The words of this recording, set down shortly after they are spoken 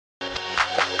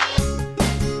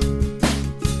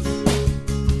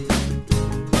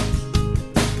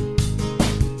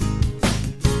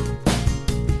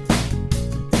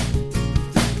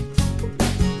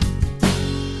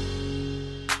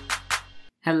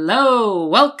Hello,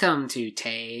 welcome to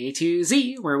Tay to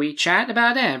Z, where we chat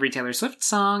about every Taylor Swift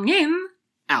song in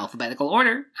alphabetical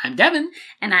order. I'm Devin.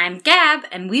 And I'm Gab,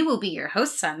 and we will be your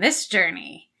hosts on this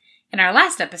journey. In our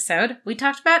last episode, we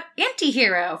talked about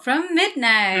Antihero from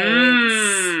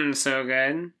Midnight. So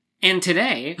good. And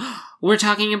today, we're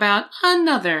talking about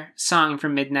another song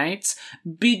from Midnight's,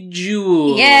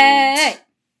 Bejeweled. Yay!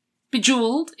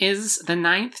 Bejeweled is the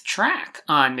 9th track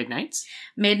on Midnight's.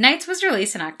 Midnight's was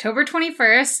released on October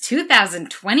 21st,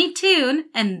 2022,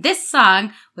 and this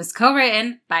song was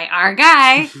co-written by our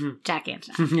guy, Jack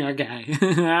Antonoff. Our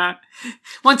guy.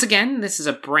 Once again, this is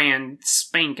a brand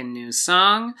spanking new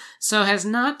song, so has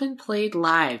not been played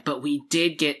live, but we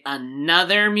did get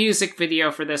another music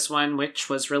video for this one, which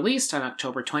was released on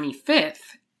October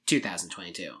 25th,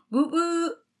 2022. Woo woo!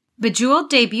 Bejeweled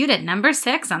debuted at number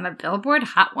 6 on the Billboard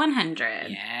Hot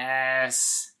 100.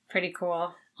 Yes. Pretty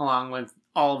cool. Along with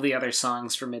all of the other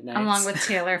songs for Midnight. Along with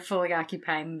Taylor fully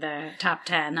occupying the top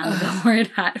 10 on the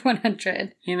Billboard Hot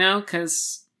 100. You know,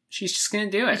 because she's just going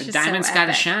to do it. It's A diamond's so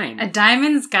gotta epic. shine. A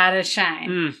diamond's gotta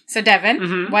shine. So,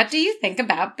 Devin, what do you think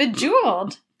about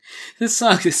Bejeweled? This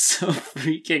song is so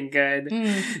freaking good.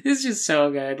 It's just so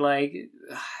good. Like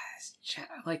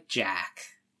Jack.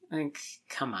 Like,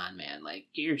 come on, man. Like,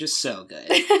 you're just so good.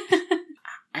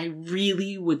 I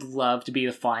really would love to be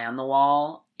the fly on the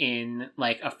wall in,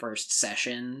 like, a first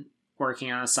session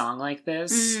working on a song like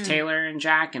this. Taylor and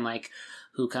Jack, and, like,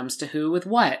 who comes to who with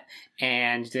what.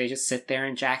 And they just sit there,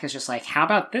 and Jack is just like, how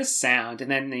about this sound?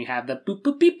 And then you have the boop,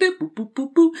 boop, beep, boop, boop, boop,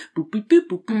 boop, boop, boop, boop, boop,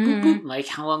 boop, boop, boop. Like,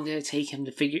 how long did it take him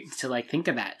to think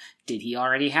of that? Did he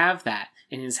already have that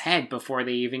in his head before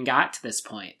they even got to this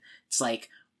point? It's like,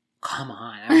 come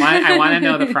on. I want to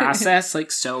know the process, like,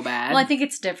 so bad. Well, I think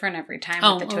it's different every time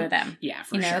with the two of them. Yeah,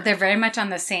 for sure. They're very much on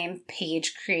the same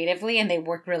page creatively, and they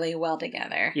work really well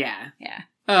together. Yeah.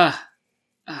 Yeah.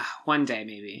 One day,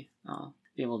 maybe, I'll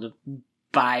be able to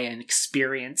buy an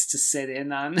experience to sit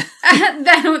in on.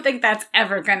 I don't think that's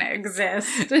ever going to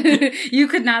exist. You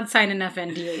could not sign enough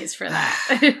NDAs for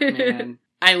that. Man.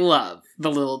 I love the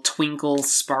little twinkle,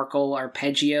 sparkle,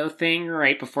 arpeggio thing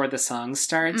right before the song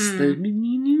starts.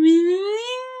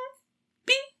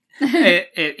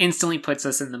 It instantly puts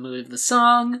us in the mood of the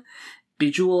song.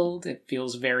 Bejeweled, it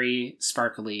feels very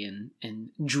sparkly and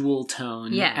jewel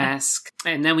tone-esque.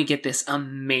 Yeah. And then we get this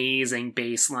amazing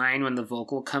bass line when the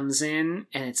vocal comes in,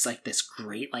 and it's like this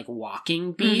great, like,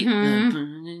 walking beat.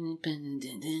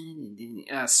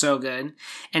 So good.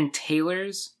 And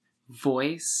Taylor's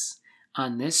voice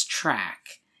on this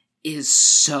track is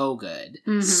so good.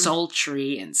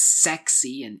 Sultry and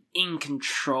sexy and in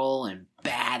control and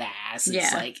badass.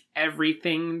 It's like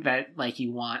everything that, like,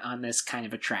 you want on this kind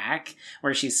of a track,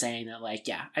 where she's saying that, like,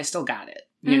 yeah, I still got it.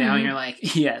 You know, and you're like,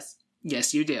 yes,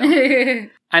 you do.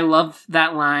 I love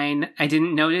that line. I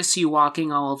didn't notice you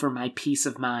walking all over my peace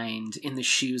of mind in the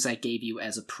shoes I gave you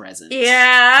as a present.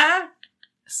 Yeah.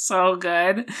 So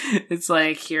good. It's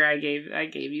like, here, I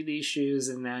gave you these shoes,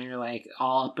 and now you're, like,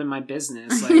 all up in my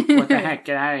business. Like, what the heck?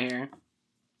 Get out of here.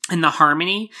 And the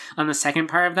harmony on the second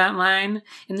part of that line,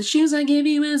 in the shoes I gave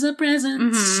you as a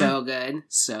present. So good.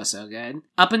 So good.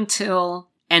 Up until,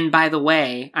 and by the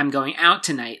way, I'm going out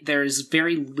tonight, there's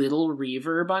very little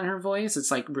reverb on her voice.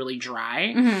 It's, like, really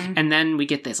dry. And then we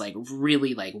get this, like,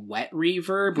 really, like, wet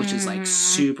reverb, which is, like,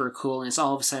 super cool. And it's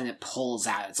all of a sudden it pulls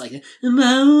out. It's like, I'm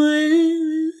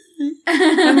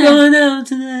going out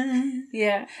tonight.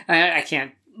 Yeah. I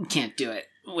can't do it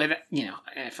with,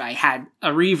 if I had a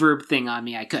reverb thing on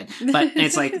me, I could. But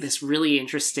it's like this really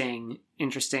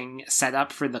interesting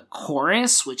setup for the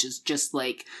chorus, which is just,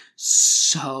 like,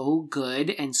 so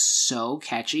good and so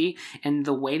catchy. And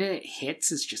the way that it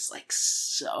hits is just, like,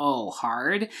 so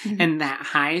hard. And that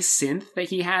high synth that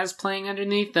he has playing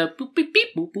underneath the boop beep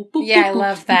beep boop boop boop. Yeah, I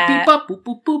love that. Beep boop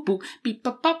boop boop boop beep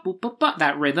boop boop boop boop.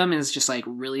 That rhythm is just, like,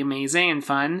 really amazing and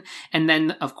fun. And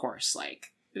then, of course, like,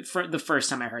 for the first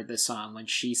time I heard this song, when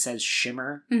she says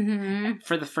shimmer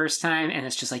for the first time, and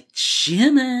it's just like,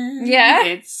 shimmer. Yeah.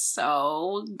 It's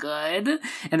so good.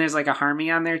 And there's, like, a harmony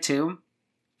on there too.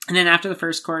 And then after the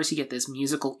first chorus, you get this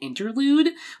musical interlude,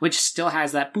 which still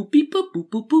has that boop beep boop boop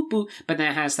boop boop boop, but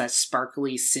then it has that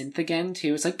sparkly synth again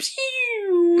too. It's like,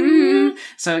 pew.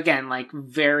 So again, like,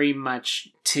 very much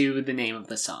to the name of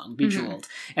the song, Bejeweled.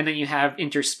 And then you have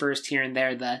interspersed here and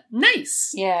there the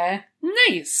nice. Yeah.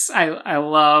 Nice. I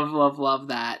love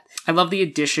that. I love the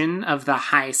addition of the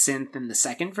high synth in the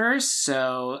second verse.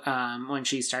 So when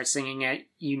she starts singing it,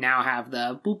 you now have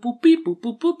the boop boop beep boop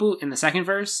boop boop boop in the second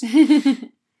verse.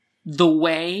 The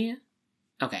way,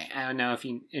 okay, I don't know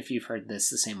if you've heard this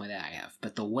the same way that I have,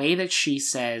 but the way that she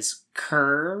says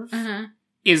curve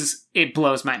it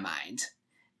blows my mind.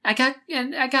 I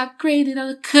got graded on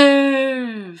a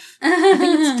curve. I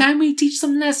think it's time we teach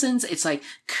some lessons. It's like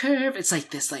curve. It's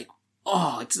like this, like,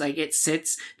 oh, it's like it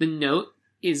sits. The note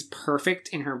is perfect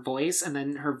in her voice, and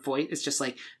then her voice is just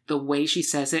like the way she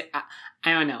says it.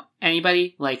 I don't know.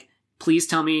 Anybody, like, please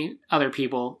tell me other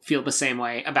people feel the same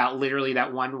way about literally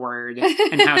that one word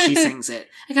and how she sings it.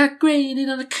 I got graded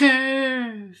on a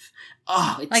curve.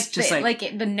 Oh, it's like just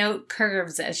the note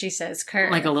curves as she says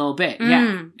curve. Like a little bit,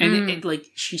 yeah. And it like,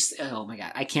 she's, oh my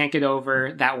God, I can't get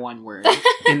over that one word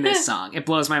in this song. It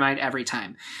blows my mind every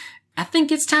time. I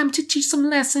think it's time to teach some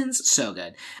lessons. So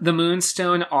good. The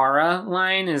Moonstone Aura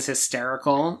line is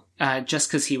hysterical, just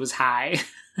because he was high.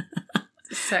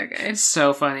 So good.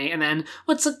 So funny. And then,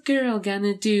 what's a girl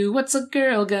gonna do? What's a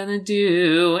girl gonna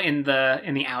do? In the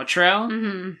outro.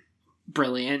 Mm-hmm.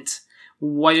 Brilliant.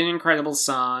 What an incredible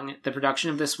song. The production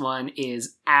of this one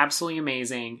is absolutely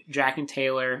amazing. Jack and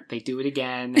Taylor, they do it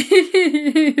again.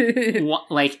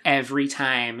 Like, every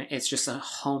time, it's just a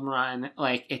home run.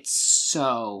 Like, it's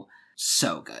so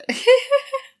good.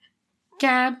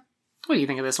 Gab, what do you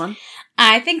think of this one?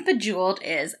 I think Bejeweled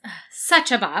is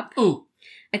such a bop. Ooh.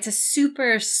 It's a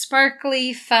super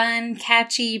sparkly, fun,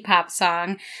 catchy pop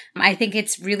song. I think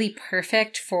it's really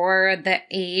perfect for the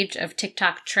age of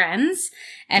TikTok trends.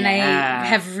 And I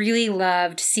have really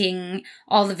loved seeing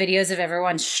all the videos of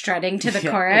everyone strutting to the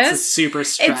chorus. It's a super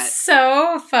strut. It's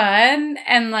so fun.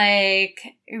 And like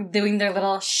doing their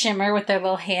little shimmer with their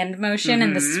little hand motion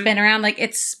and the spin around. Like,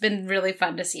 it's been really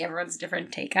fun to see everyone's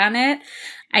different take on it.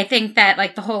 I think that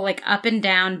like the whole like up and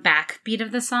down backbeat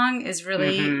of the song is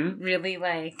really, really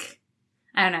like,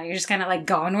 I don't know, you're just kind of like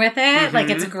going with it. Like,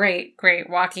 it's a great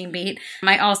walking beat.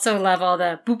 I also love all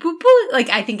the boop, boop, boop. Like,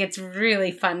 I think it's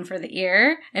really fun for the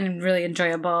ear and really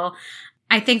enjoyable.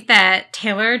 I think that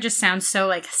Taylor just sounds so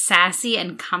like sassy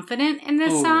and confident in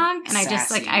this song. And I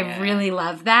just like, I really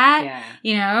love that. Yeah.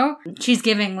 You know, she's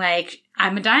giving like,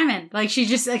 I'm a diamond. Like, she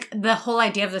just like the whole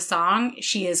idea of the song,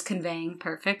 she is conveying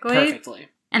perfectly.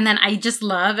 And then I just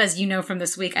love, as you know from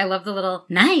this week, I love the little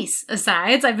nice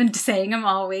asides. I've been saying them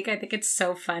all week. I think it's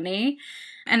so funny.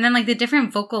 And then like the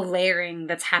different vocal layering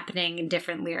that's happening in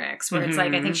different lyrics where it's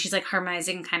like, I think she's like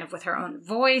harmonizing kind of with her own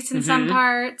voice in some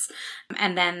parts.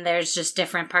 And then there's just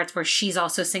different parts where she's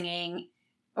also singing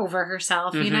over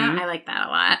herself, you know? I like that a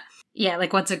lot. Yeah,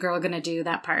 like What's a Girl Gonna Do?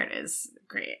 That part is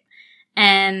great.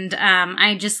 And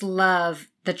I just love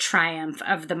the triumph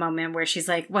of the moment where she's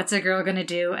like, what's a girl gonna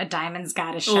do? A diamond's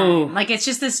gotta shine. Ooh. Like, it's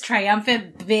just this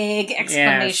triumphant, big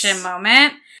exclamation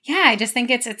moment. Yeah, I just think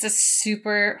it's a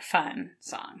super fun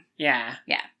song. Yeah.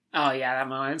 Yeah. Oh, yeah, that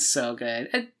moment's so good.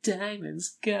 A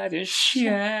diamond's gotta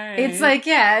shine. It's like,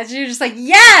 yeah, you're just like,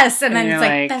 yes! And then it's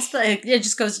like, that's like, it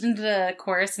just goes into the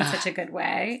chorus in such a good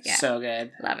way. Yeah. So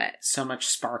good. Love it. So much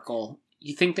sparkle.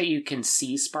 You think that you can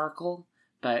see sparkle,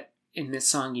 but in this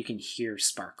song, you can hear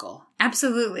sparkle.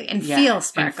 Absolutely. And feel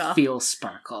sparkle. And feel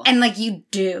sparkle. And like you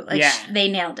do. Like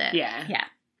they nailed it. Yeah.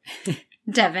 Yeah.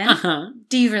 Devin,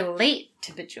 do you relate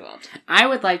to Bejeweled? I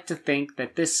would like to think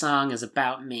that this song is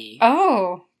about me.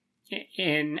 Oh.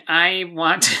 And I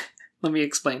want to, let me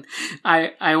explain.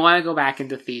 I want to go back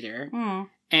into theater.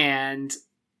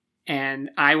 And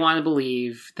I want to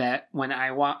believe that when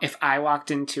if I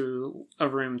walked into a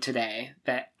room today,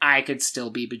 that I could still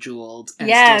be bejeweled and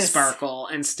still sparkle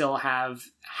and still have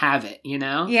it, you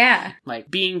know? Yeah. Like,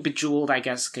 being bejeweled, I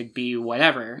guess, could be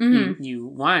whatever you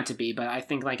want it to be, but I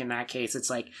think, like, in that case, it's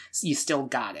like, you still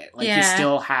got it. Like, you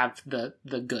still have the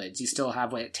goods. You still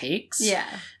have what it takes. Yeah.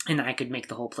 And I could make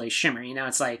the whole place shimmer, you know?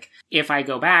 It's like, if I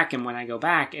go back, and when I go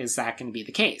back, is that going to be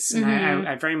the case? And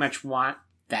I very much want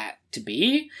that to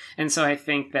be, and so I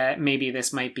think that maybe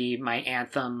this might be my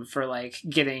anthem for like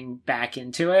getting back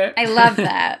into it. I love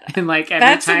that. And like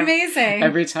that's amazing.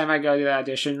 Every time I go to the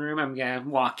audition room, I'm gonna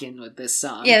walk in with this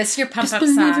song. Yeah, it's your pump up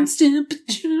song.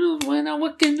 When I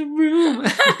walk in the room,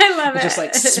 I love it. Just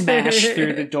like smash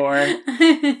through the door,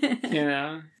 you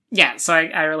know. Yeah, so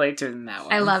I relate to it in that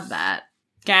way. I love that.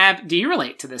 Gab, do you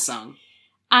relate to this song?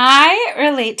 I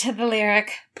relate to the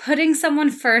lyric, putting someone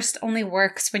first only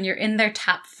works when you're in their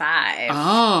top 5.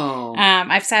 Oh.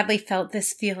 I've sadly felt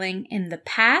this feeling in the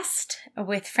past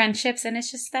with friendships, and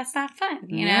it's just, that's not fun,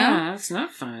 you know? Yeah, that's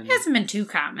not fun. It hasn't been too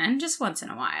common, just once in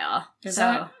a while. Is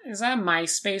that a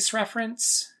MySpace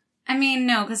reference? I mean,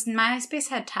 no, because MySpace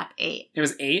had top 8. It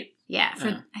was 8? Yeah,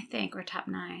 I think, or top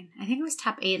 9. I think it was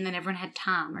top 8, and then everyone had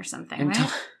Tom or something,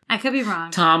 right? I could be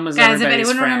wrong. Tom was Guys, if everybody's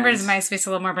anyone friend. remembers MySpace a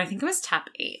little more, but I think it was top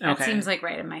 8. That seems like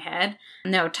right in my head.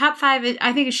 No, top 5,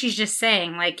 I think she's just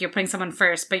saying, like, you're putting someone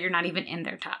first, but you're not even in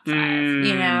their top 5,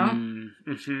 you know? And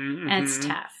it's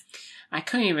tough. I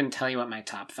couldn't even tell you what my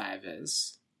top 5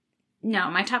 is.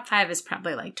 No, my top 5 is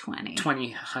probably like 20.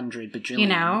 100 bajillion. You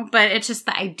know, but it's just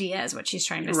the idea is what she's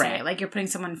trying to say. Right. Like, you're putting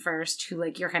someone first who,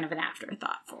 like, you're kind of an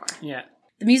afterthought for. Yeah.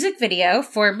 The music video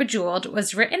for Bejeweled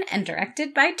was written and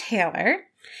directed by Taylor.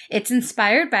 It's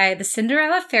inspired by the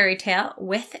Cinderella fairy tale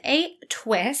with a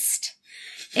twist.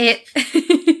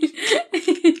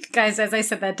 Guys, as I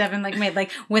said that, Devin made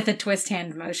with a twist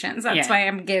hand motions. That's why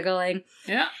I'm giggling.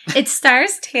 Yeah. It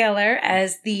stars Taylor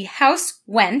as the house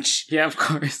wench. Yeah, of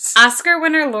course. Oscar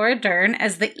winner Laura Dern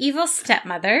as the evil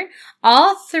stepmother.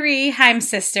 All 3 Haim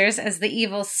sisters as the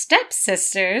evil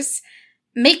stepsisters.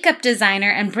 Makeup designer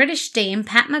and British dame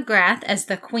Pat McGrath as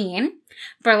the queen.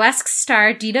 Burlesque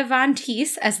star Dita Von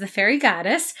Teese as the fairy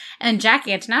goddess, and Jack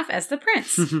Antonoff as the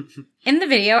prince. In the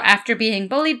video, after being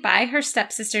bullied by her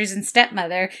stepsisters and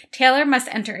stepmother, Taylor must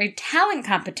enter a talent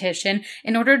competition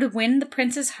in order to win the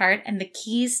prince's heart and the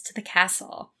keys to the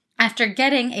castle. After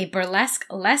getting a burlesque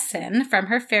lesson from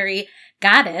her fairy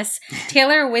goddess,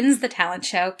 Taylor wins the talent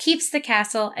show, keeps the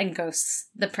castle, and ghosts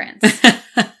the prince.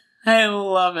 I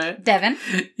love it. Devin?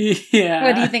 Yeah.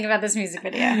 What do you think about this music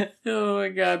video? Oh my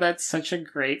god, that's such a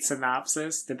great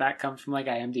synopsis. Did that come from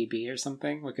IMDb or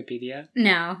something? Wikipedia?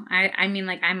 No, I mean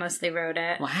I mostly wrote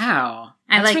it. Wow.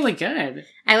 That's really good.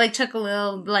 I took a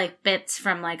little bits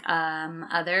from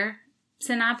other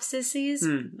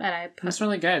synopsises, but that's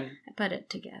really good. I put it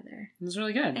together. It was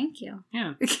really good. Thank you.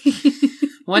 Yeah.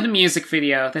 What a music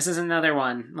video. This is another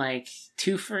one.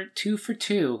 2 for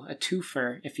 2. A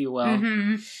twofer, if you will.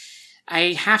 Mm-hmm.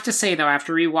 I have to say, though,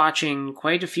 after rewatching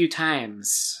quite a few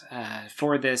times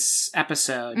for this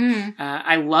episode,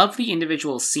 I love the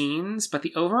individual scenes, but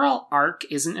the overall arc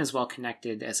isn't as well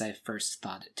connected as I first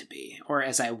thought it to be, or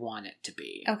as I want it to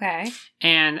be. Okay.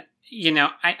 And,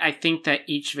 I think that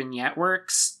each vignette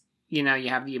works. You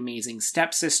have the amazing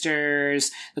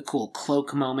stepsisters, the cool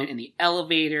cloak moment in the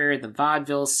elevator, the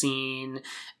vaudeville scene.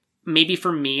 Maybe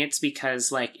for me, it's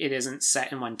because, it isn't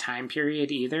set in one time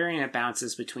period either, and it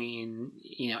bounces between,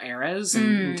 eras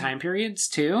and time periods,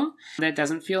 too. That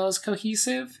doesn't feel as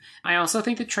cohesive. I also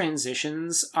think the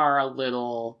transitions are a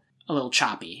little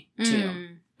choppy,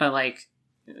 too. But,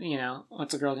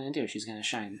 what's a girl gonna do? She's gonna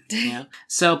shine,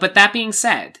 So, but that being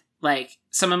said,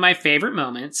 some of my favorite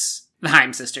moments... The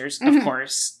Haim sisters, of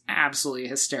course, absolutely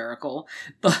hysterical.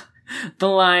 The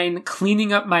line,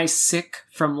 cleaning up my sick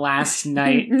from last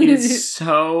night is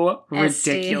so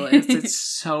ridiculous. It's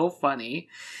so funny.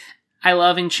 I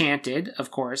love Enchanted, of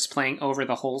course, playing over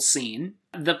the whole scene.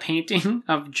 The painting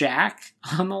of Jack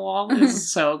on the wall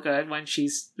is so good when she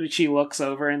looks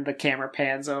over and the camera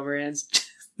pans over and it's just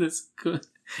this good...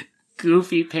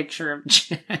 goofy picture of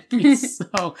Jack. He's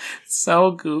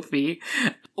so goofy.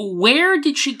 Where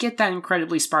did she get that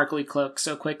incredibly sparkly cloak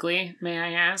so quickly, may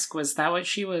I ask? Was that what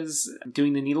she was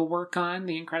doing the needlework on,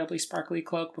 the incredibly sparkly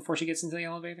cloak, before she gets into the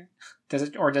elevator? Does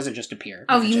it just appear?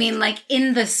 Oh, you mean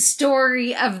in the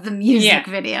story of the music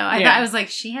video? I thought I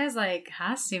was she has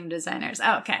costume designers.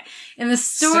 Oh, okay. In the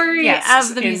story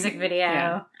of the music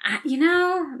video.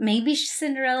 Maybe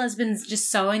Cinderella's been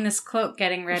just sewing this cloak,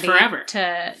 getting ready forever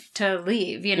to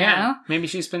leave, know? Maybe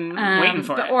she's been waiting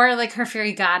for it. Or her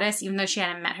fairy goddess, even though she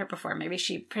hadn't met her before, maybe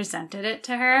she presented it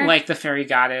to her. The fairy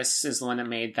goddess is the one that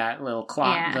made that little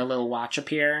clock, the little watch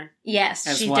appear.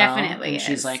 Yes, she definitely is.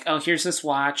 She's oh, here's this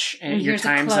watch, and your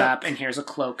time's up, and here's a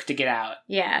cloak to get out.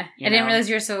 Yeah. I didn't realize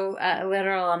you were so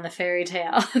literal on the fairy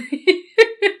tale.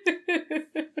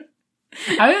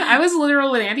 I was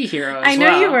literal with Antihero I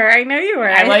know you were.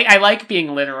 I like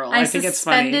being literal. I think it's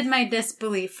funny. I suspended my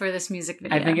disbelief for this music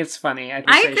video. I think it's funny. I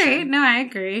agree. No, I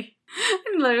agree.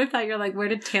 I literally thought you're where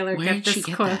did Taylor get this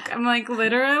cloak? I'm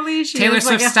literally, she Taylor was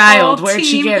Swift styled. Where'd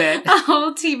she get it? A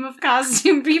whole team of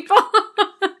costume people.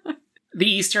 The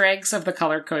Easter eggs of the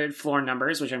color-coded floor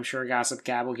numbers, which I'm sure Gossip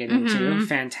Gab will get into,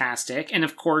 fantastic. And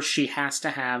of course, she has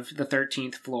to have the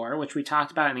 13th floor, which we talked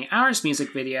about in the Hours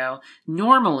music video.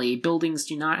 Normally, buildings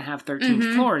do not have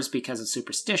 13th floors because of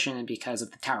superstition and because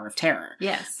of the Tower of Terror.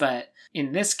 Yes. But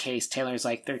in this case, Taylor's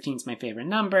 13's my favorite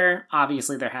number.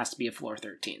 Obviously, there has to be a floor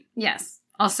 13. Yes.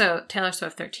 Also, Taylor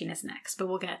Swift 13 is next, but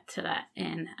we'll get to that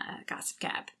in Gossip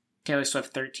Gab. Taylor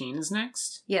Swift 13 is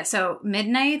next? Yeah, so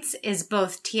Midnights is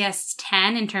both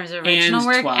TS10 in terms of original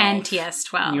work and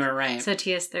TS12. You're right. So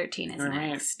TS13 is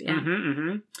next.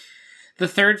 Yeah. The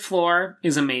third floor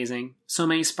is amazing. So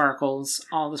many sparkles,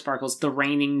 all the sparkles, the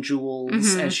raining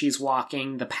jewels as she's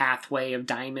walking, the pathway of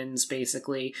diamonds,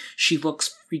 basically. She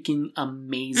looks freaking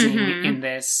amazing in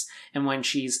this. And when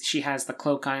she has the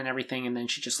cloak on and everything, and then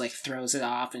she just throws it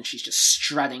off and she's just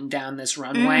strutting down this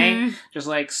runway. Just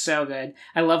so good.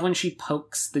 I love when she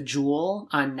pokes the jewel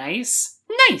on Nice.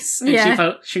 nice.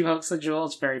 And she pokes the jewel.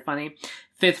 It's very funny.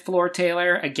 Fifth Floor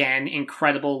Taylor, again,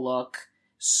 incredible look.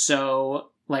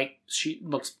 So, like, she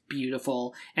looks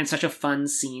beautiful. And such a fun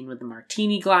scene with the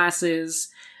martini glasses.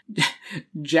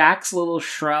 Jack's little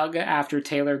shrug after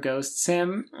Taylor ghosts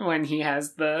him when he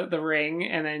has the ring,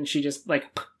 and then she just, like,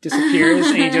 disappears,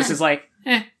 and he just is like,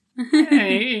 eh. And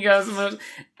he goes,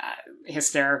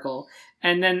 hysterical.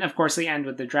 And then, of course, we end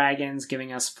with the dragons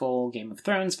giving us full Game of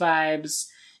Thrones vibes,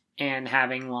 and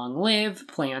having Long Live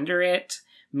play under it,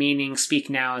 meaning Speak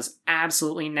Now is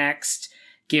absolutely next.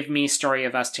 Give me Story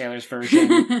of Us Taylor's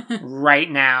version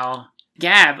right now.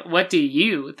 Gab, what do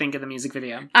you think of the music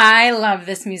video? I love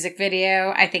this music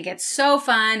video. I think it's so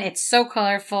fun. It's so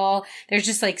colorful. There's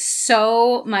just like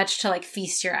so much to like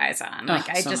feast your eyes on. Like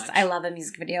I love a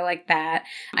music video like that.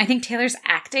 I think Taylor's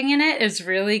acting in it is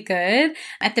really good.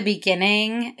 At the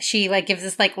beginning, she like gives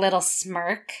this like little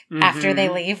smirk after they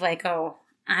leave, like, oh,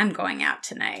 I'm going out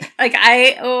tonight. Like,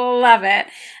 I love it.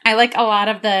 I like a lot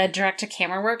of the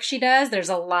direct-to-camera work she does. There's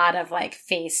a lot of, like,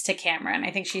 face-to-camera, and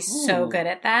I think she's so good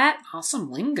at that. Awesome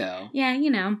lingo. Yeah, you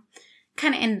know,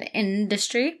 kind of in the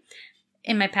industry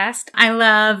in my past. I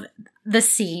love the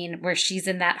scene where she's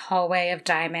in that hallway of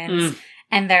diamonds,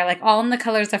 and they're, like, all in the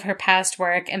colors of her past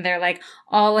work, and they're, like,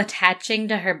 all attaching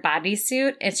to her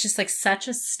bodysuit. It's just, like, such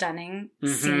a stunning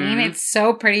scene. It's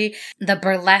so pretty. The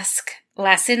burlesque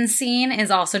lesson scene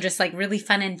is also just like really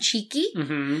fun and cheeky.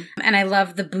 And I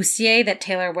love the bustier that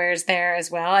Taylor wears there as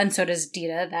well. And so does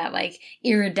Dita. That like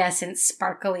iridescent,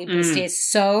 sparkly bustier is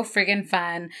so friggin'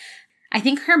 fun. I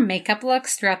think her makeup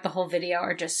looks throughout the whole video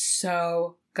are just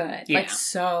so good. Yeah. Like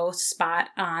so spot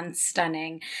on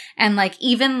stunning. And like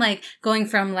even like going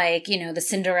from like, you know, the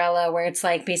Cinderella where it's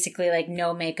like basically like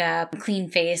no makeup, clean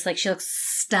face, like she looks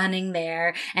stunning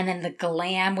there. And then the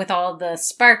glam with all the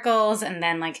sparkles and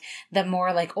then like the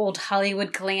more like old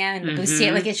Hollywood glam and the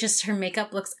bustier, like it's just her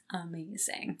makeup looks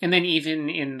amazing. And then even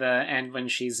in the end when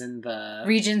she's in the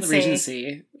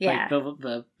Regency. Yeah. Like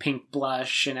the pink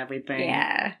blush and everything.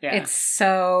 Yeah. It's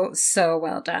so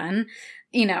well done.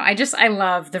 You know, I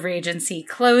love the Regency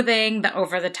clothing, the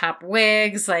over-the-top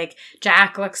wigs. Like,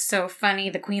 Jack looks so funny.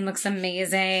 The Queen looks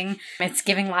amazing. It's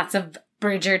giving lots of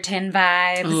Bridgerton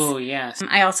vibes. Oh, yes.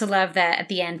 I also love that at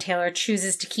the end, Taylor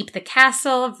chooses to keep the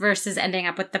castle versus ending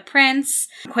up with the prince.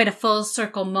 Quite a full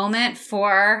circle moment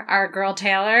for our girl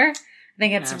Taylor. I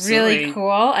think it's really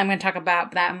cool. I'm going to talk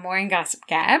about that more in Gossip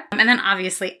Gab. And then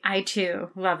obviously, I too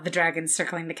love the dragons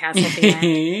circling the castle at the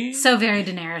end. So very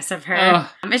Daenerys of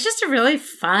her. It's just a really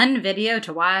fun video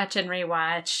to watch and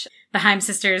rewatch. The Haim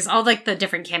sisters, all like the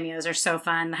different cameos are so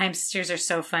fun. The Haim sisters are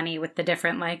so funny with the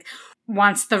different like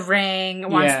wants the ring,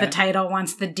 wants the title,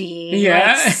 wants the D.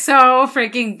 Yeah. Like, so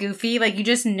freaking goofy. Like, you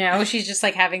just know she's just,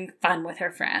 like, having fun with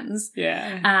her friends.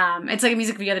 Yeah. It's like a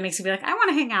music video that makes you be like, I want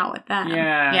to hang out with them.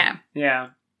 Yeah. Yeah.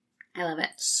 I love it.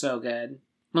 So good.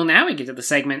 Well, now we get to the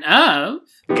segment of...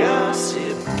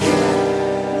 Gossip.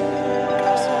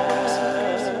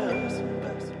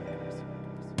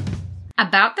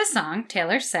 About the song,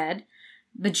 Taylor said...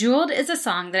 Bejeweled is a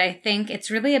song that I think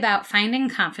it's really about finding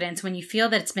confidence when you feel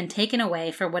that it's been taken away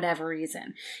for whatever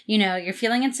reason. You know, you're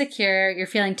feeling insecure, you're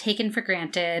feeling taken for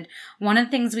granted. One of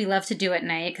the things we love to do at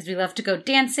night, because we love to go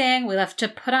dancing, we love to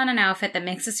put on an outfit that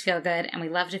makes us feel good, and we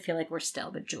love to feel like we're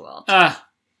still bejeweled.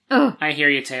 I hear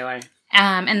you, Taylor.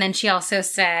 And then she also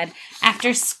said,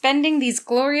 after spending these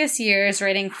glorious years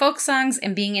writing folk songs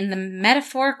and being in the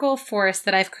metaphorical forest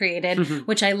that I've created,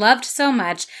 which I loved so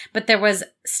much, but there was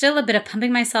still a bit of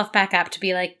pumping myself back up to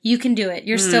be like, you can do it.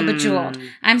 You're still bejeweled.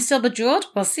 I'm still bejeweled.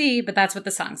 We'll see, but that's what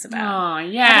the song's about. Oh,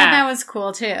 yeah. I thought that was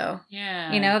cool, too.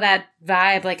 Yeah. You know, that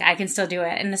vibe, like, I can still do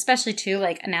it. And especially, too,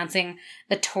 like, announcing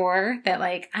the tour that,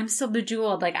 like, I'm still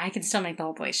bejeweled. Like, I can still make the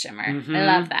whole place shimmer. I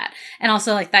love that. And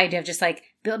also, like, the idea of just, like,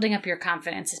 building up your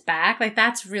confidence back. Like,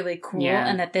 that's really cool. Yeah.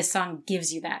 And that this song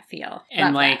gives you that feel.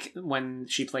 And, like, when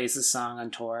she plays this song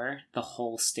on tour, the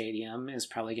whole stadium is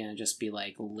probably going to just be,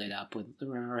 like, lit up with...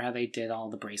 Remember how they did all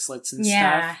the bracelets and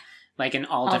stuff? Like, in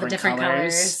all the different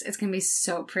colors. It's going to be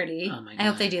so pretty. Oh, my God. I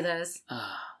hope they do those.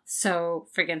 So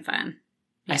friggin' fun.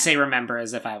 Yeah. I say remember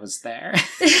as if I was there.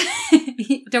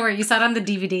 Don't worry, you saw it on the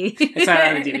DVD. I saw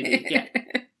it on the DVD, yeah.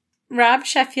 Rob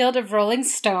Sheffield of Rolling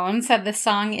Stone said the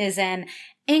song is an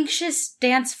anxious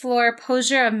dance floor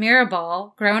posure of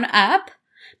Mirrorball grown up,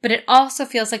 but it also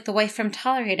feels like the wife from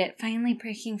Tolerate It finally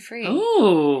breaking free.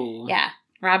 Ooh. Yeah.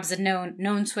 Rob's a known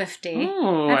Swiftie.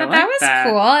 Ooh, I thought that was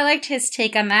cool. I liked his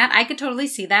take on that. I could totally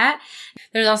see that.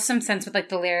 There's also some sense with, like,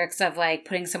 the lyrics of, like,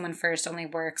 putting someone first only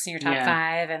works in your top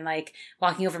 5 and, like,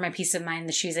 walking over my peace of mind,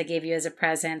 the shoes I gave you as a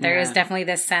present. There is definitely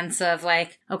this sense of,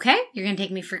 like, okay, you're going to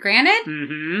take me for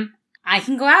granted? I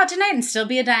can go out tonight and still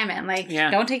be a diamond. Like,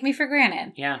 don't take me for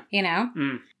granted. Yeah. You know?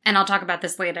 And I'll talk about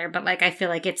this later, but like, I feel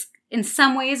like it's in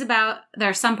some ways there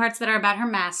are some parts that are about her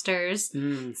masters,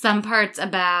 some parts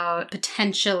about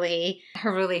potentially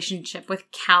her relationship with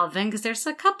Calvin, because there's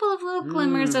a couple of little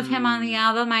glimmers of him on the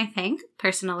album, I think,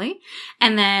 personally.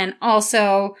 And then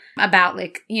also about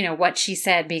like, you know, what she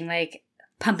said, being like,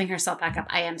 pumping herself back up.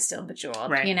 I am still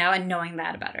bejeweled, you know, and knowing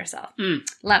that about herself.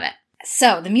 Love it.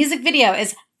 So the music video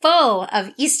is full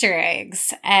of Easter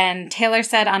eggs. And Taylor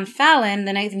said on Fallon,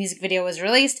 the night the music video was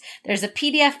released, there's a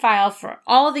PDF file for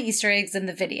all the Easter eggs in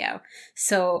the video.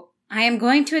 So I am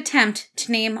going to attempt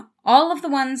to name all of the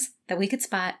ones that we could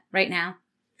spot right now.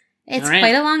 It's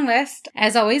quite a long list.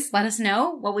 As always, let us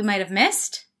know what we might have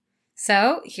missed.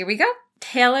 So here we go.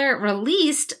 Taylor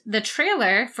released the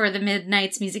trailer for the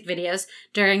Midnight's music videos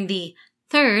during the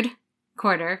third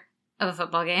quarter of a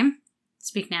football game.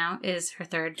 Speak Now is her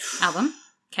third album.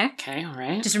 Okay, all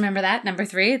right. Just remember that. Number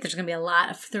 3. There's going to be a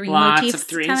lot of 3 motifs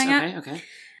coming up. Okay.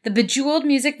 The Bejeweled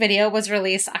music video was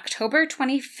released October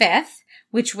 25th,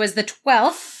 which was the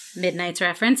 12th, Midnight's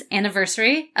reference,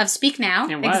 anniversary of Speak Now.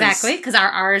 It was. Exactly, because our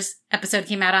Ours episode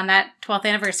came out on that 12th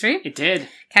anniversary. It did.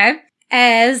 Okay.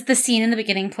 As the scene in the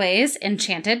beginning plays,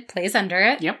 Enchanted plays under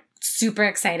it. Yep. Super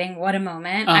exciting. What a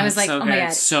moment. I was like, so oh my good.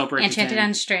 God. So Bridgerton. Enchanted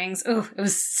on strings. Ooh, it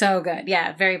was so good.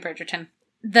 Yeah, very Bridgerton.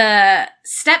 The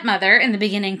stepmother in the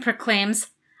beginning proclaims,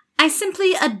 I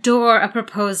simply adore a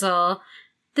proposal,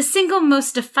 the single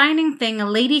most defining thing a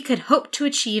lady could hope to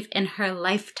achieve in her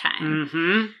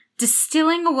lifetime.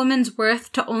 Distilling a woman's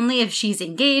worth to only if she's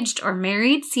engaged or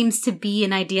married seems to be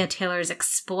an idea Taylor's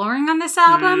exploring on this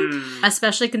album,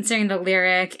 especially considering the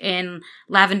lyric in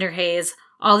Lavender Haze,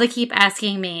 all they keep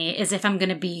asking me is if I'm going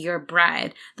to be your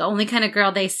bride. The only kind of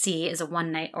girl they see is a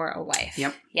one night or a wife.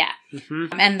 Yep. Yeah.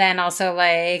 And then also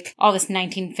like all this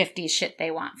 1950s shit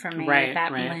they want from me. Right,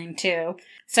 that line too.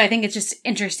 So I think it's just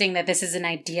interesting that this is an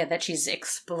idea that she's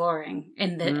exploring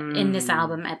in this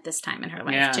album at this time in her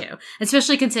life too.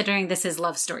 Especially considering this is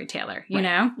Love Story Taylor, you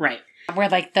know? Right. Where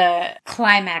like the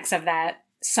climax of that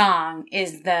song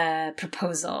is the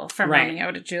proposal from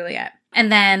Romeo to Juliet. And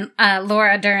then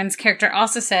Laura Dern's character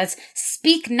also says,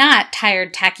 speak not,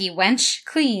 tired, tacky wench,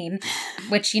 clean,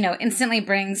 which, you know, instantly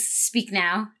brings Speak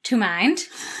Now to mind.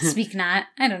 Speak not.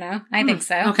 I don't know. I think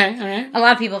so. Okay, all right. A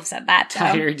lot of people have said that, though.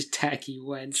 Tired, tacky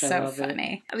wench. So I love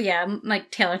funny. It. Yeah, like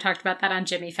Taylor talked about that on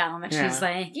Jimmy Fallon, that she's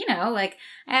like, you know, like,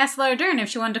 I asked Laura Dern if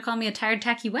she wanted to call me a tired,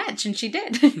 tacky wench, and she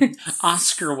did.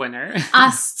 Oscar winner.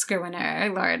 Oscar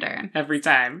winner, Laura Dern. Every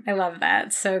time. I love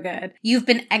that. So good. You've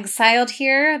been exiled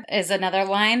here is another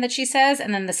line that she says,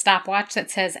 and then the stopwatch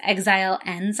that says exile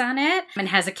ends on it and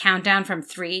has a countdown from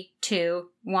 3, 2,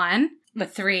 1. The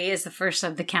 3 is the first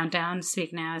of the countdown.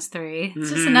 Speak Now is 3. It's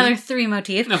just another 3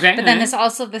 motif. Okay. But then there's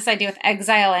also this idea with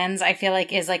exile ends, I feel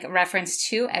like is like a reference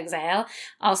to exile.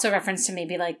 Also reference to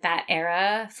maybe like that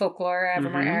era, folklore,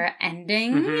 Evermore era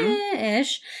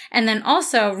ending-ish. And then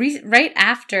also right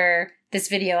after this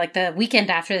video, like the weekend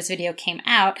after this video came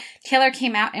out, Taylor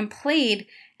came out and played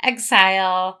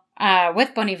Exile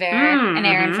with Bon Iver and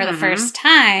Aaron for the first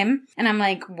time. And I'm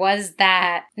like, was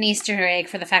that an Easter egg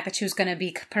for the fact that she was going to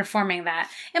be performing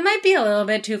that? It might be a little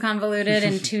bit too convoluted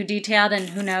and too detailed and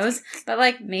who knows, but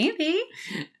like maybe.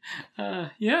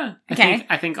 Yeah. Okay.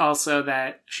 I think also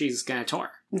that she's going to tour.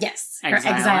 Yes. Her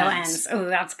exile ends. Oh,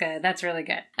 that's good. That's really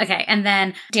good. Okay. And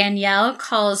then Danielle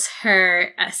calls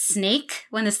her a snake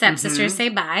when the stepsisters say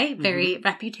bye. Very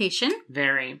reputation.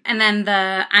 Very. And then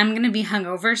the I'm Gonna Be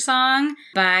Hungover song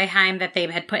by Haim that they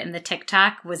had put in the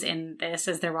TikTok was in this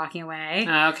as they're walking away.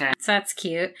 Okay. So that's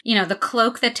cute. You know, the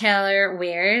cloak that Taylor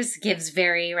wears gives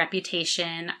very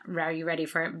Reputation, Are You Ready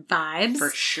for It vibes. For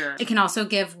sure. It can also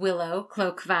give Willow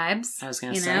cloak vibes. I was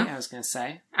going to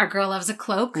say. Our girl loves a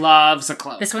cloak. Loves a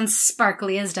cloak. This one's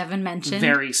sparkly, as Devin mentioned.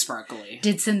 Very sparkly.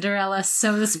 Did Cinderella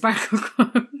sew the sparkle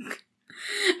cloak?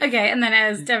 Okay, and then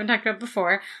as Devin talked about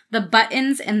before, the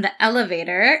buttons in the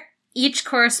elevator each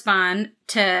correspond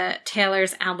to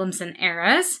Taylor's albums and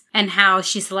eras, and how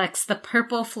she selects the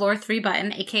purple floor 3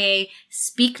 button, aka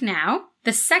Speak Now.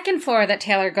 The second floor that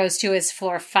Taylor goes to is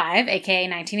floor 5, aka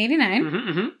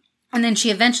 1989. And then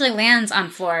she eventually lands on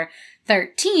floor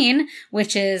 13,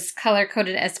 which is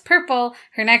color-coded as purple.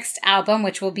 Her next album,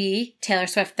 which will be Taylor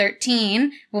Swift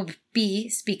 13, will be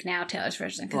Speak Now, Taylor's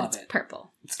version, because it's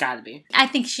purple. It's gotta be. I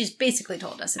think she's basically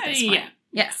told us at this point.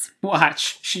 Yes.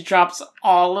 Watch. She drops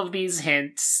all of these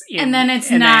hints. And then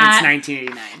it's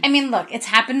 1989. I mean, look, it's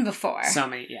happened before. So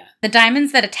many, yeah. The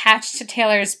diamonds that attach to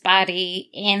Taylor's body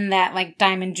in that, like,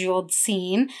 diamond jeweled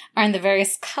scene are in the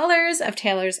various colors of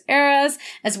Taylor's eras,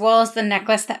 as well as the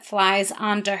necklace that flies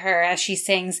onto her as she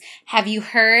sings, "Have you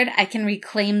heard? I can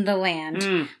reclaim the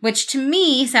land," which to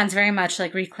me sounds very much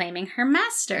like reclaiming her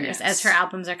masters as her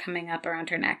albums are coming up around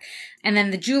her neck. And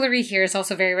then the jewelry here is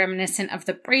also very reminiscent of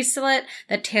the bracelet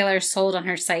that Taylor sold on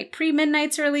her site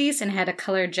pre-Midnight's release and had a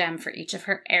colored gem for each of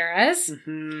her eras.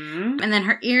 Mm-hmm. And then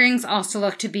her earrings also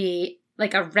look to be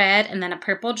like a red and then a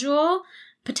purple jewel,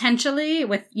 potentially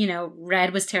with,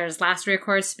 red was Taylor's last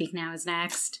record, Speak Now is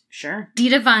next. Sure.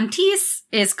 Dita Von Teese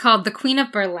is called the Queen of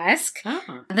Burlesque.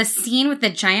 Oh. The scene with the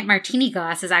giant martini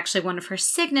glass is actually one of her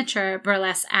signature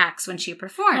burlesque acts when she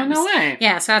performs. Oh, no way.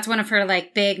 Yeah, so that's one of her,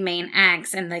 like, big main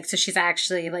acts, and, like, so she's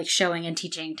actually, like, showing and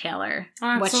teaching Taylor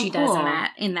what she does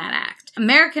in that act.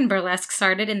 American burlesque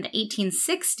started in the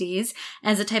 1860s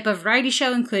as a type of variety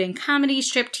show, including comedy,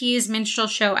 striptease, minstrel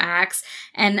show acts,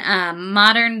 and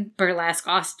modern burlesque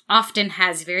often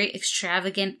has very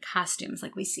extravagant costumes,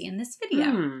 like we see in this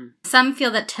video. Some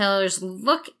feel that Taylor's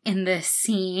look in this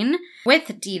scene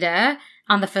with Dita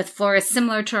on the fifth floor is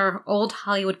similar to her old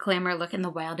Hollywood glamour look in the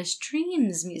Wildest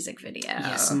Dreams music video.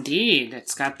 Yes, indeed.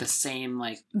 It's got the same,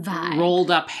 like, vibe.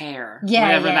 Rolled up hair. Yeah,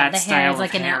 whatever that the style hair of is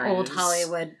like hair an old is.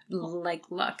 Hollywood, like,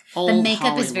 look. Old the makeup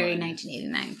Hollywood. is very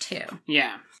 1989, too.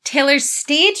 Yeah. Taylor's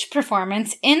stage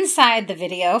performance inside the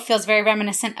video feels very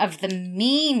reminiscent of the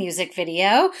Me music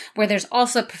video, where there's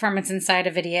also a performance inside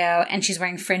a video, and she's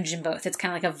wearing fringe in both. It's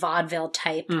kind of like a vaudeville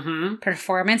type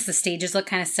performance. The stages look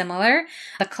kind of similar.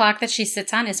 The clock that she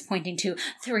sits on is pointing to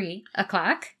 3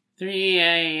 o'clock. 3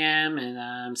 a.m. and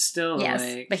I'm still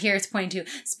awake. But here it's pointing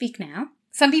to Speak Now.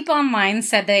 Some people online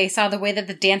said they saw the way that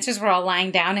the dancers were all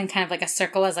lying down in kind of like a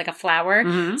circle as like a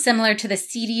flower, similar to the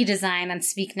CD design on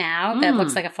Speak Now that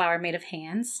looks like a flower made of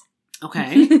hands.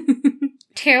 Okay.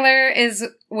 Taylor is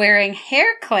wearing hair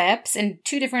clips in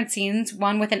 2 different scenes,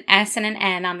 one with an S and an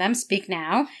N on them, Speak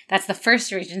Now. That's the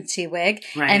first Regency wig.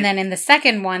 Right. And then in the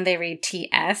second one, they read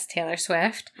TS, Taylor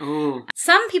Swift. Ooh.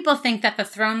 Some people think that the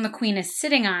throne the queen is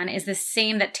sitting on is the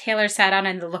same that Taylor sat on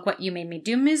in the Look What You Made Me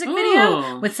Do music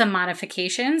video with some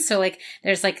modifications. So, like,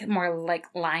 there's, like, more, like,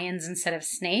 lions instead of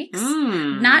snakes.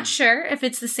 Not sure if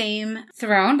it's the same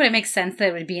throne, but it makes sense that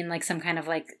it would be in, like, some kind of,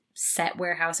 like, set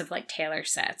warehouse of like Taylor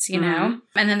sets, you know?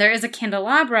 And then there is a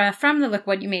candelabra from the Look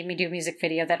What You Made Me Do music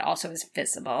video that also is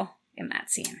visible in that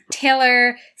scene.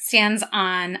 Taylor stands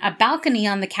on a balcony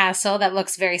on the castle that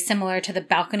looks very similar to the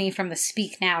balcony from the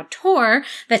Speak Now tour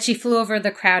that she flew over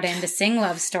the crowd in to sing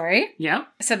Love Story. Yep.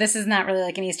 So this is not really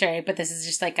like an Easter egg, but this is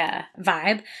just like a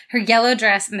vibe. Her yellow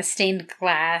dress and the stained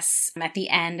glass at the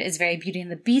end is very Beauty and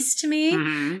the Beast to me.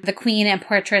 The Queen and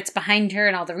portraits behind her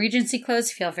and all the Regency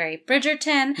clothes feel very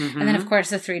Bridgerton. And then, of course,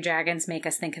 the 3 dragons make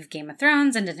us think of Game of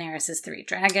Thrones and Daenerys' 3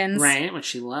 dragons. Right, which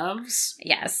she loves.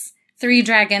 Yes. 3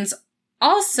 dragons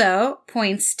also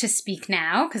points to Speak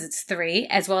Now, because it's 3,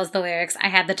 as well as the lyrics, I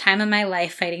had the time of my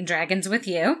life fighting dragons with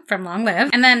you, from Long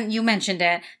Live. And then you mentioned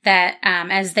it, that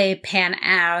as they pan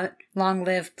out, Long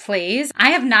Live plays.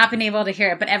 I have not been able to hear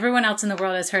it, but everyone else in the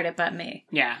world has heard it but me.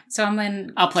 Yeah. So I'm going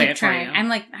to I'll play keep it trying. for you. I'm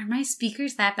like, are my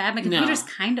speakers that bad? My computer's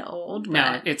kind of old. But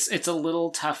No, it's a little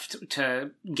tough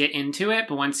to get into it,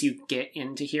 but once you get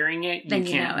into hearing it, you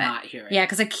can't not hear it. Yeah,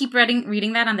 because I keep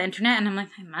reading that on the internet, and I'm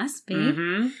like, I must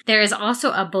be. There is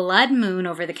also a blood moon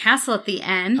over the castle at the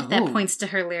end that points to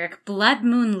her lyric, Blood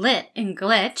Moon Lit in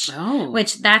Glitch,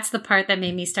 which that's the part that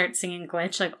made me start singing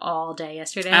Glitch like all day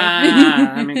yesterday.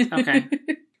 Okay.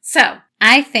 So,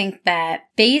 I think that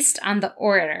based on the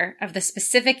order of the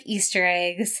specific Easter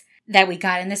eggs that we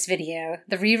got in this video,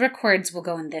 the re-records will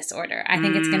go in this order. I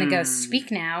think it's going to go Speak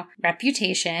Now,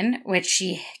 Reputation, which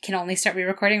she can only start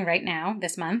re-recording right now,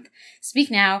 this month.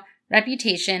 Speak Now,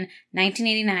 Reputation,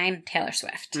 1989, Taylor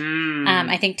Swift.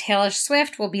 I think Taylor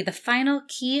Swift will be the final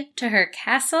key to her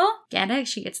castle. Get it?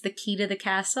 She gets the key to the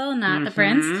castle, not the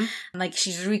prince. Like,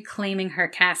 she's reclaiming her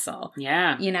castle.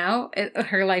 Yeah. You know,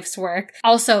 her life's work.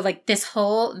 Also, like, this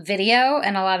whole video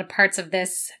and a lot of parts of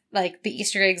this, like, the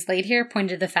Easter eggs laid here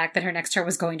pointed to the fact that her next tour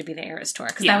was going to be the Eras Tour.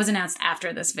 Because that was announced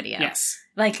after this video. Yes.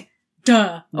 Like,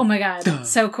 duh. Oh my God. Duh.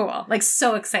 So cool. Like,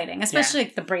 so exciting. Especially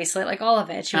like the bracelet, like all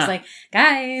of it. She was like,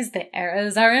 guys, the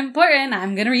eras are important.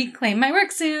 I'm going to reclaim my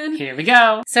work soon. Here we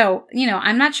go. So, you know,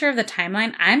 I'm not sure of the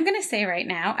timeline. I'm going to say right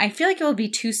now, I feel like it will be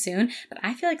too soon, but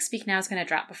I feel like Speak Now is going to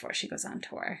drop before she goes on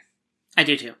tour. I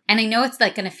do too. And I know it's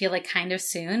like going to feel like kind of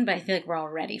soon, but I feel like we're all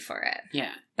ready for it.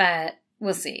 Yeah. But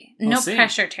We'll see. We'll No see.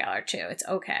 pressure, Taylor, too. It's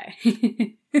okay.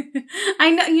 I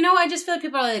know. You know, I just feel like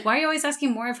people are like, why are you always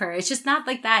asking more of her? It's just not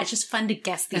like that. It's just fun to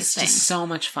guess these It's things. just so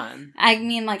much fun. I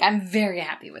mean, like, I'm very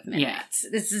happy with Midnights.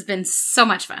 This has been so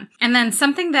much fun. And then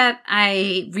something that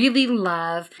I really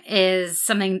love is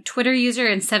something Twitter user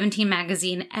and 17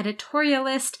 magazine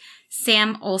editorialist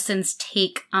Sam Olsen's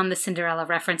take on the Cinderella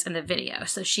reference in the video.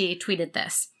 So she tweeted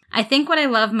this. I think what I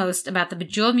love most about the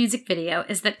Bejeweled music video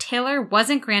is that Taylor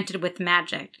wasn't granted with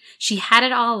magic. She had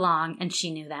it all along, and she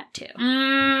knew that too.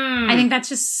 I think that's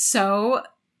just so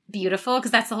beautiful,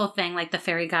 because that's the whole thing. Like, the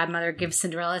fairy godmother gives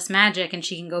Cinderella this magic, and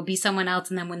she can go be someone else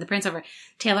and then win the prince over.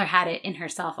 Taylor had it in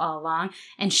herself all along,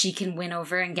 and she can win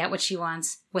over and get what she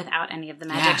wants without any of the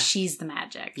magic. Yeah. She's the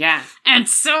magic. Yeah. And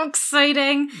it's so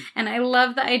exciting. And I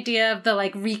love the idea of the,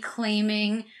 like,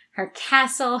 reclaiming her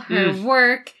castle, her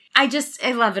work. I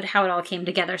love it how it all came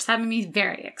together. So that made me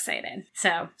very excited.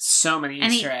 So many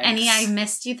Easter eggs. Any I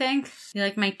missed, you think? You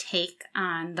like my take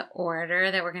on the order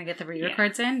that we're going to get the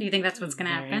re-records in? Do you think that's what's going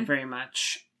to happen? Very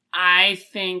much. I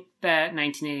think that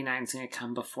 1989 is going to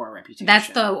come before Reputation. That's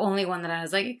the only one that I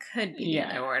was like, it could be the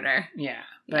other order. Yeah.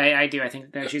 But I do. I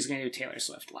think that she's going to do Taylor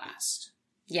Swift last.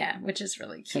 Yeah, which is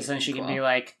really cute. Because then she cool. can be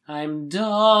like, I'm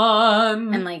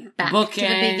done. And like back Bookends, to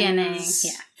the beginning.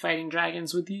 Yeah. Fighting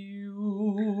dragons with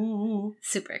you.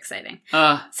 Super exciting.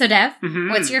 So Dev,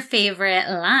 what's your favorite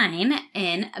line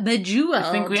in Bejeweled?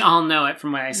 I think we all know it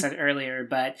from what I said earlier,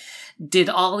 but did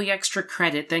all the extra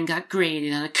credit, then got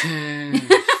graded on a curve.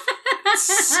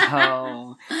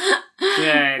 So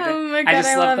good. Oh my God,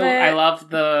 I love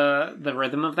the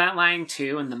rhythm of that line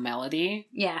too, and the melody.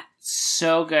 Yeah.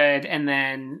 So good. And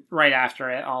then right after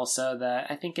it, also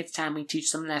I think it's time we teach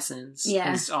some lessons.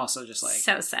 Yeah. It's also just like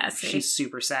so sassy. She's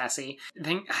super sassy. I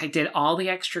think I did all the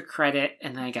extra credit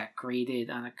and then I got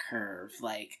graded on a curve.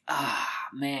 Like,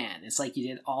 man, it's like you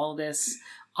did all of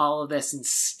this, and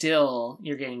still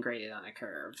you're getting graded on a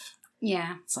curve.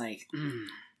 Yeah. It's like,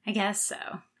 I guess so.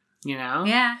 You know?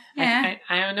 Yeah.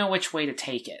 I don't know which way to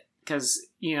take it. Because,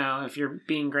 you know, if you're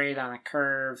being graded on a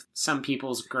curve, some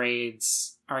people's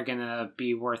grades are going to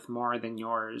be worth more than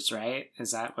yours, right?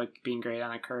 Is that what being graded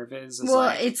on a curve is?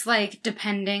 Well, it's like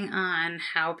depending on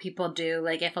how people do.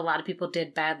 Like, if a lot of people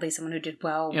did badly, someone who did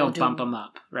well it'll bump them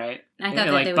up, right? I thought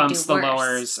it that they would bumps do the worse.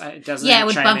 lowers. It doesn't. Yeah, it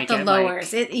would try bump to the make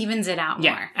lowers. It evens it out more.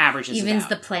 Yeah, averages Evens it out.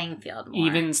 the playing field more.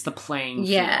 Evens the playing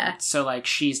Yeah. field. So, like,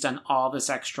 she's done all this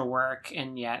extra work,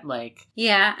 and yet, like...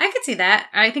 Yeah, I could see that.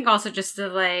 I think also just the,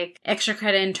 like, extra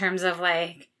credit in terms of,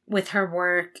 like, with her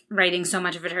work, writing so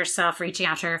much of it herself, reaching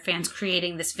out to her fans,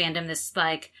 creating this fandom, this,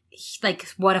 like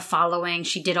what a following.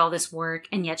 She did all this work,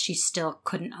 and yet she still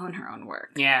couldn't own her own work.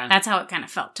 Yeah. That's how it kind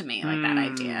of felt to me, like, that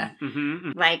idea.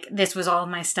 Mm-hmm. Like, this was all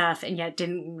my stuff, and yet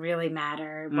didn't really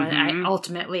matter. But I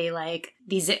ultimately, like,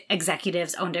 these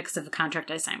executives owned it because of the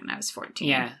contract I signed when I was 14.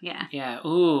 Yeah. Yeah. Yeah.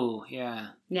 Ooh, yeah.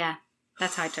 Yeah.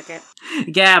 That's how I took it.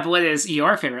 Gab, what is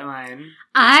your favorite line?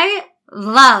 I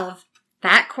love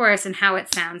that chorus and how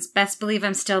it sounds. Best believe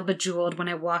I'm still bejeweled. When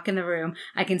I walk in the room,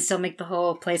 I can still make the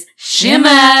whole place shimmer.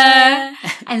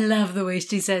 I love the way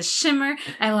she says shimmer.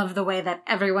 I love the way that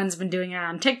everyone's been doing it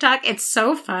on TikTok. It's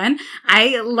so fun.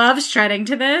 I love shredding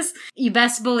to this. You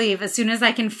best believe as soon as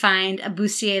I can find a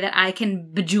bustier that I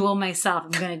can bejewel myself,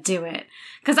 I'm going to do it.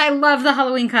 Because I love the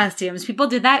Halloween costumes. People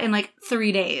did that in like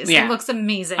 3 days. Yeah. It looks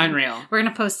amazing. Unreal. We're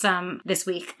going to post some this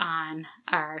week on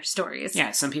our stories. Yeah,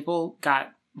 some people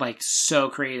got like so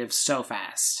creative so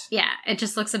fast. Yeah, it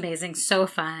just looks amazing. So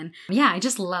fun. Yeah, I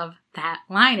just love that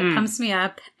line. It pumps me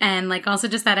up. And like also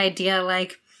just that idea,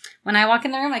 like when I walk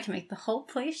in the room, I can make the whole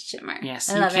place shimmer. Yes,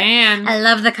 I love you can. I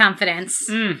love the confidence.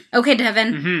 Okay,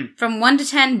 Devin. From 1 to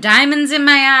 10 diamonds in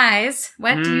my eyes,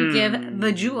 what do you give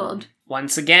Bejeweled?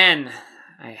 Once again,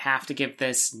 I have to give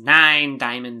this 9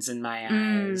 diamonds in my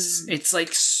eyes. It's like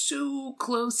so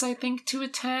close, I think, to a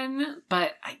 10,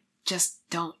 but I just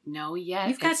don't know yet.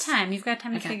 You've got time. You've got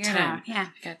time to figure it out. Yeah.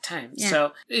 I got time. Yeah.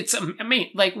 So it's, I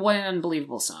mean, like, what an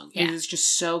unbelievable song. Yeah. It is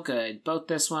just so good. Both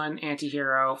this one,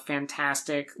 Antihero,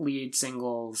 fantastic lead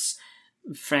singles,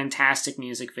 fantastic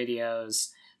music videos.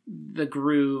 The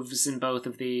grooves in both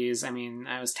of these. I mean,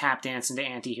 I was tap dancing to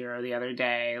Antihero the other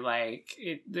day. Like,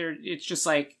 it's just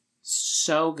like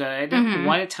so good.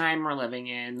 What a time we're living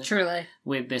in. Truly.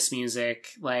 With this music.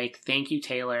 Like, thank you,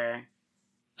 Taylor.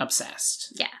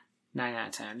 Obsessed. Yeah. 9 out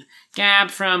of 10. Gab,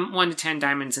 from 1 to 10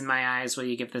 diamonds in my eyes, what do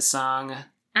you give this song?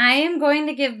 I am going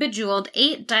to give Bejeweled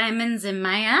 8 diamonds in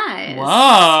my eyes.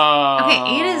 Whoa.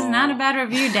 Okay, 8 is not a bad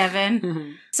review,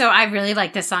 Devin. So I really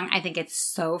like this song. I think it's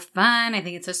so fun. I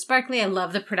think it's so sparkly. I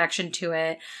love the production to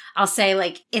it. I'll say,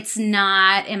 like, it's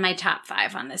not in my top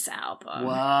 5 on this album.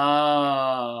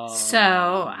 Whoa.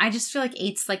 So I just feel like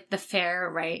 8's like the fair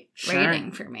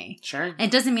rating for me. Sure. It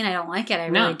doesn't mean I don't like it. I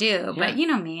really do. Yeah. But you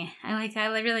know me. I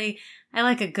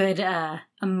like a good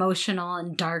emotional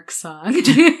and dark song.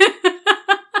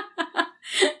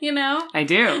 You know? I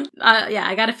do. Yeah,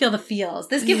 I gotta feel the feels.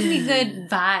 This gives me good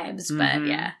vibes, but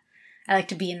yeah. I like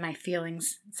to be in my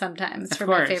feelings sometimes for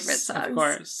my favorite songs. Of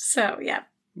course. So, yeah.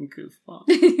 Goofball.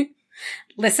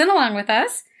 Listen along with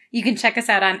us. You can check us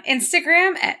out on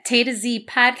Instagram at Tay2Z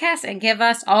Podcast and give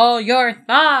us all your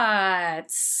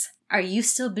thoughts. Are you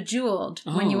still bejeweled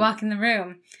when you walk in the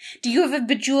room? Do you have a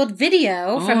Bejeweled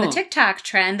video from the TikTok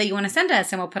trend that you want to send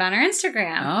us and we'll put on our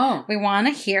Instagram? We want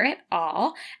to hear it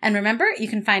all. And remember, you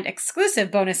can find exclusive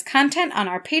bonus content on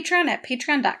our Patreon at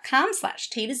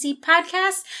patreon.com/Tay2Z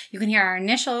Podcast. You can hear our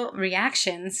initial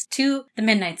reactions to the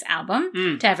Midnight's album,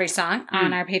 to every song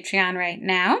on our Patreon right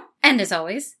now. And as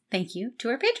always, thank you to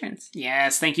our patrons.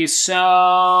 Yes, thank you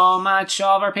so much,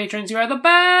 all of our patrons. You are the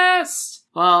best!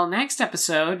 Well, next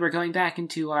episode, we're going back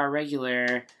into our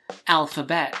regular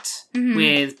alphabet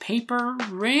with Paper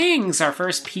Rings, our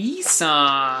first P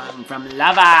song from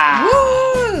Lava.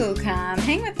 Woo! Come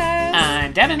hang with us.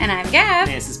 I'm Devin. And I'm Gab.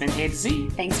 This has been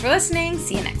Tay2Z. Thanks for listening.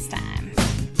 See you next time.